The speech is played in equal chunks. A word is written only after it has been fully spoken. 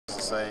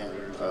same.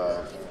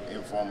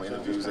 Informal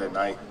interviews at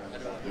night.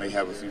 May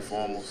have a few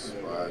formals.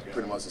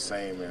 Pretty much the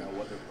same. And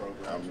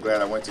I'm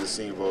glad I went to the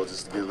Senior Bowl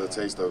just to get a little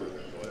taste of it.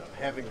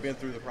 Having been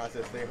through the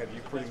process there, have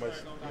you pretty much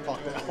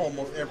talked to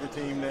almost every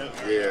team there?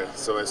 Yeah.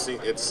 So at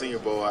the Senior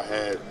Bowl, I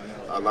had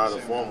a lot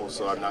of formals,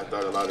 so I knocked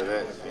out a lot of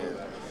that.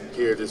 And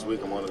here this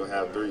week, I'm only gonna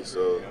have 3,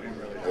 so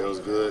it was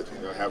good.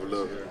 Have a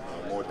little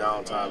more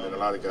downtime than a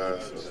lot of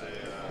guys. So.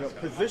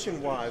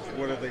 Position-wise,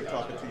 what are they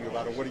talking to you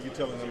about, or what are you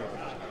telling them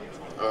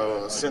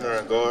about? Center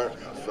and guard.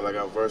 I feel like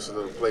I'm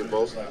versatile to play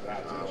both.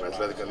 I'm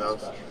athletic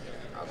enough.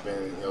 I've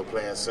been,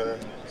 playing center,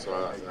 so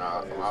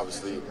I'm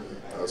obviously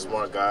a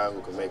smart guy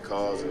who can make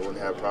calls and wouldn't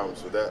have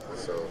problems with that.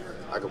 So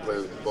I can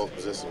play both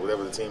positions,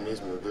 whatever the team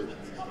needs me to do.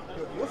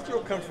 What's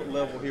your comfort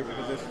level here?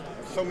 Because there's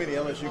so many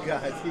LSU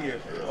guys here.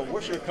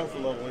 What's your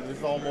comfort level? Is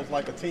this almost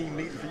like a team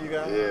meeting for you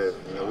guys?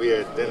 Yeah, we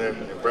had dinner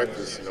and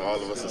breakfast.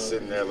 All of us are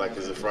sitting there like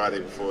it's a Friday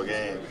before a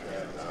game.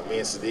 Me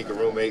and Sadiq are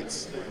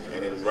roommates,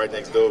 and then right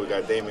next door we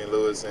got Damian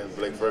Lewis and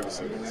Blake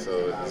Ferguson.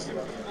 So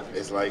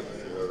it's like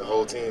the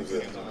whole team's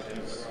there.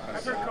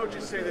 I've heard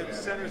coaches say that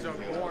centers are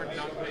born,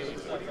 not made.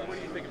 What do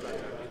you think about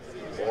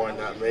that? Born,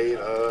 not made.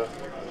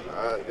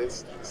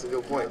 It's a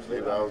good point.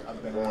 Maybe I was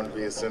born to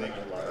be a center.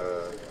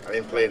 I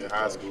didn't play it in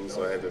high school,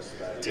 so I had to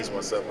teach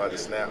myself how to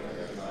snap.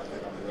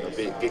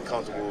 Get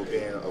comfortable with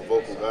being a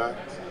vocal guy,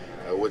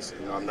 which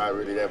I'm not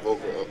really that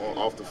vocal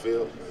off the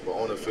field, but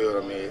on the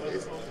field,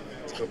 it's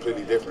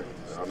completely different.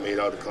 I made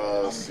all the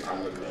calls.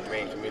 I'm the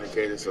main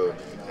communicator, so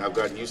I've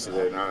gotten used to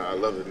that, and I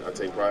love it. I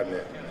take pride in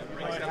that.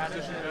 You like that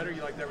position better?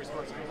 You like that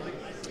responsibility?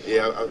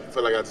 Yeah, I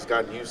feel like I just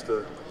gotten used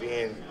to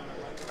being,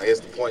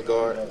 the point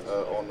guard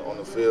on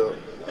the field.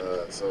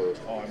 So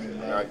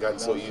I've gotten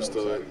so used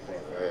to it.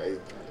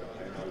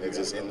 It's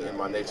just in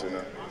my nature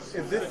now.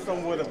 Is this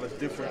somewhat of a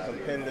different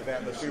competitive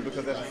atmosphere?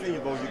 Because at the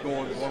Senior Bowl, you're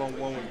going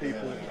one-on-one with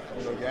people.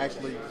 You're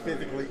actually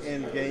physically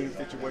in game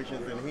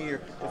situations, and here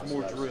it's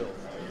more drills.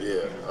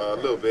 Yeah, a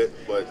little bit,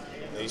 but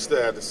you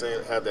still have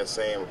that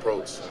same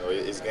approach.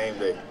 It's game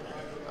day.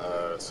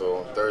 So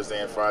on Thursday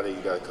and Friday,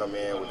 you got to come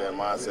in with that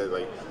mindset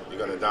like you're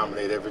going to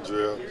dominate every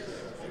drill.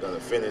 You're going to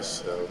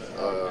finish.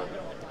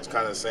 It's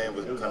kind of the same,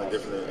 but kind of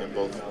different in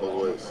both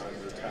ways.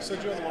 You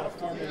said you had a lot of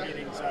formal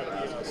meetings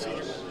at the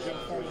Senior Bowl. Did you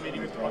have a formal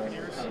meeting with the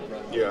Buccaneers?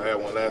 Yeah, I had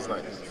one last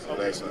night.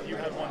 You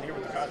had one here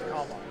with the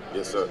Combine?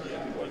 Yes, sir.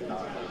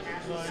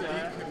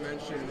 Sadiq had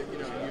mentioned that you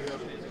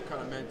have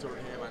kind of mentored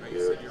him. I know you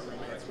said you're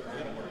roommates with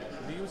him.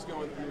 He was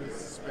going through his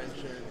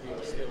suspension. He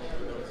was still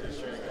with those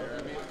issues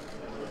there.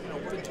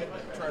 What did you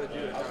try to do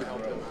to kind of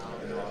help him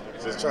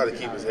out? Just try to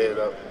keep his head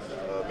up.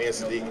 Me and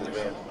Sadiq has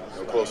been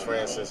close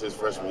friends since his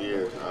freshman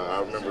year.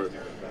 I remember,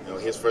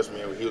 his freshman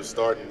year he was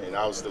starting and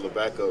I was still a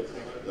backup.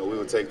 I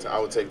would take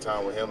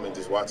time with him and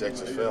just watch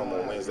extra film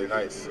on Wednesday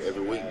nights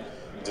every week,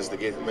 just to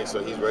make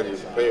sure he's ready to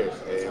prepare.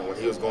 And when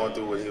he was going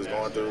through what he was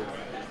going through,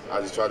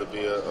 I just tried to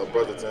be a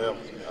brother to him,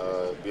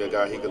 be a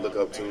guy he could look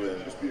up to,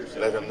 and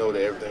let him know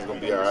that everything's gonna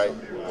be all right.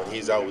 When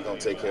he's out, we're gonna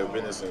take care of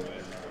business, and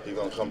he's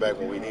gonna come back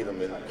when we need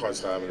him in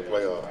crunch time in the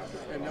playoffs.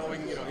 And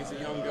knowing, he's a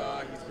young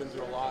guy, he's been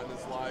through a lot in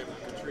his life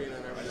with Katrina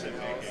and everything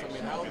else.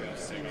 How have you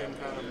seen him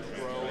kind of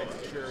grow and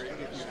mature if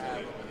you have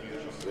him?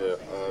 Yeah,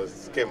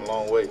 he's came a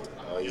long way.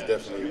 He's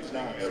definitely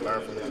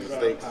learned from his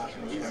mistakes.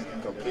 He's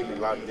completely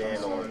locked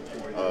in on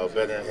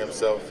bettering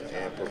himself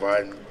and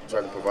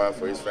trying to provide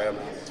for his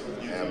family.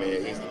 And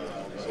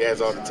he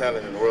has all the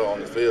talent in the world on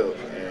the field,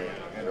 and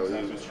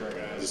he's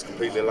just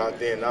completely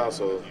locked in now.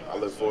 So I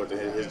look forward to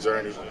his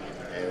journey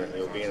and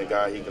being a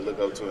guy he can look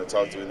up to and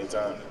talk to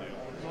anytime.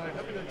 Lloyd,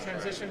 the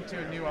transition to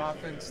a new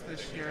offense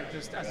this year,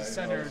 just as a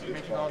center,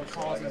 making all the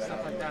calls and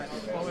stuff like that,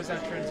 what was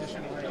that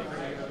transition like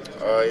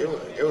for you?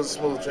 It was a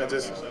smooth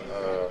transition.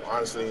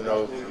 Honestly, I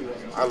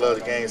love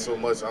the game so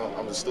much.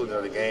 I'm a student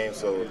of the game,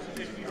 so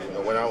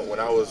when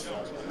I was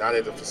not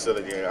at the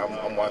facility,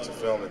 I'm watching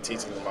film and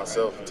teaching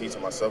myself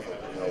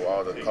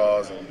all the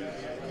calls and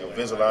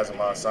visualizing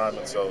my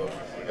assignment. So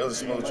it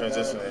was a smooth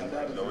transition,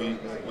 and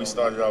we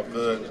started off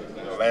good.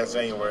 Last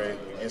January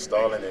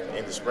installing, and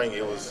in the spring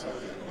it was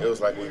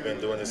like we've been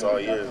doing this all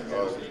year,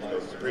 the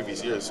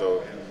previous year.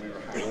 So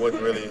it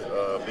wasn't really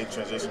a big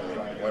transition.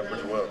 It went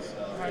pretty well.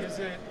 How does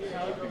it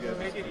help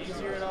make it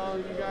easier at all,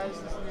 you guys,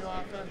 this new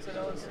offense at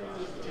LSU,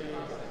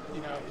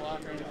 to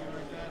block or anything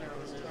like that, or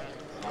was it?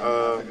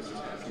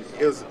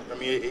 It was.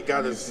 It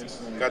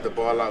got the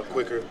ball out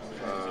quicker.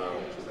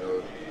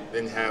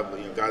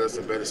 Got us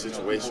in better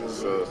situations.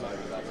 So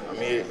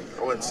I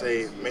wouldn't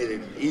say it made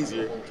it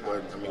easier,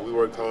 but we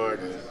worked hard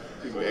and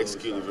we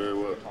executed very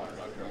well.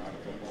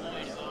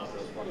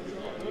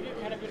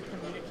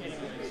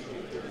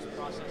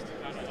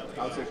 I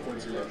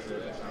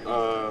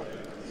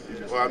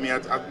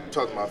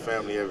talk to my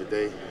family every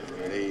day,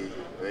 and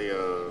they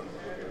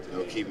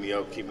keep me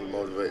up, keep me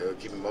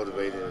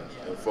motivated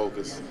and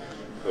focused.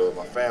 So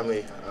my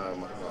family,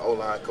 my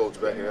O-line coach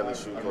back at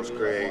LSU, Coach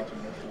Craig,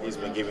 he's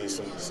been giving me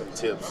some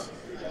tips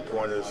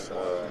pointers.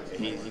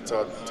 He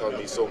taught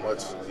me so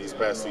much these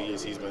past 2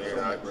 years he's been here,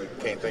 and I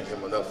can't thank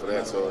him enough for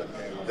that. So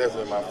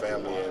definitely my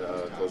family and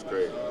Coach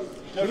Craig.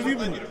 What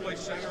led you to play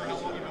center? How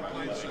long have you been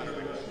playing center?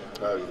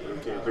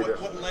 Can you repeat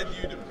that? What led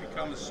you to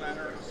become a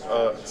center?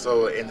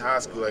 So in high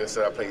school, like I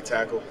said, I played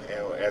tackle,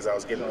 and as I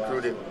was getting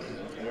recruited,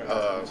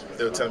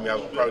 they were telling me I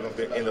was probably going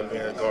to end up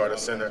being a guard or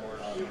center.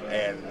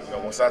 And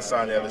once I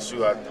signed to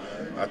LSU,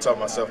 I taught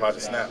myself how to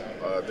snap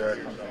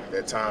during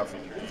that time from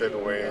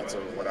February to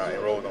when I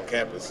enrolled on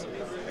campus.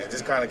 And it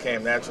just kind of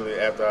came naturally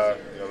after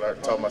I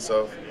taught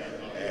myself.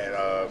 And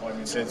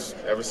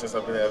ever since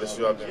I've been at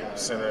LSU, I've been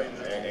center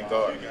and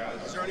guard.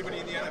 Is there anybody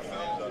in the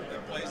NFL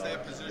that plays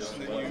that position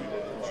that you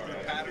sort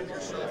of pattern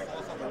yourself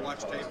off of or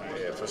watch tape?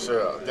 Yeah, for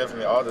sure.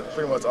 Definitely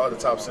pretty much all the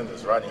top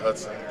centers: Rodney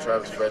Hudson,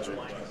 Travis Frederick,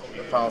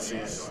 the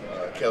Pounceys,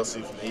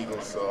 Kelsey from the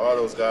Eagles. So all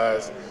those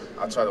guys,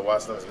 I try to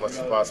watch them as much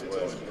as possible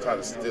and try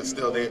to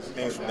steal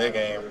things from their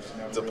game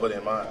to put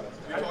in mine.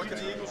 You talking to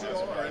the Eagles at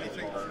all or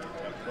anything?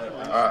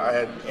 I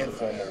had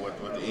informal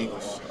with the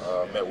Eagles.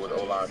 Met with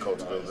O-line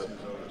coach a little bit.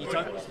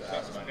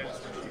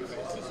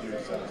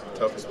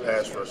 Toughest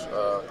pass rush.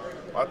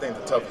 I think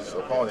the toughest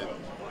opponent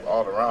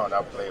all around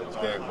I played was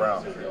Derek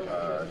Brown.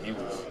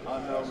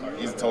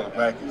 He's a total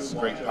package,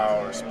 great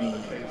power, speed,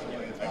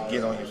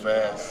 get on you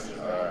fast.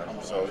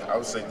 So I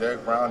would say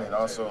Derek Brown, and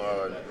also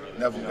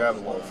Neville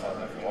Gallimore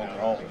from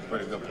Oklahoma,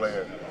 pretty good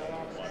player,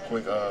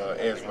 quick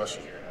edge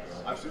rusher.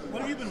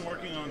 What have you been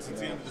working on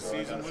since the end of the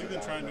season? What have you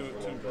been trying to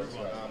improve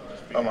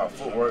on? My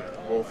footwork.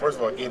 Well, first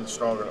of all, getting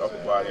stronger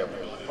upper body. I've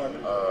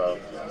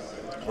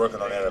been working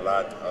on that a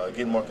lot.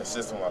 Getting more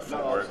consistent with my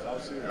footwork,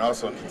 and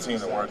also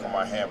continuing to work on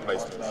my hand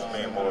placements,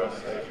 being more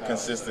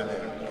consistent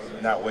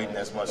and not waiting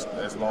as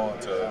long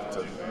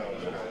to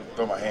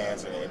throw my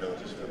hands in the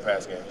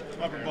pass game.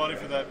 Upper body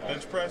for that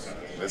bench press?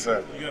 Yes,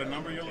 sir. You got a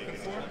number you're looking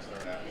for?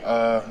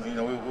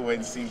 We'll wait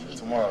and see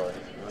tomorrow.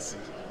 We'll see.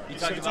 You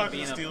talking to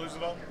the Steelers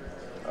at all?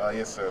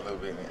 Yes, sir. A little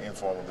bit in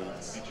informal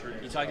meetings.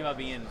 You talked about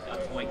being a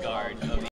point guard of the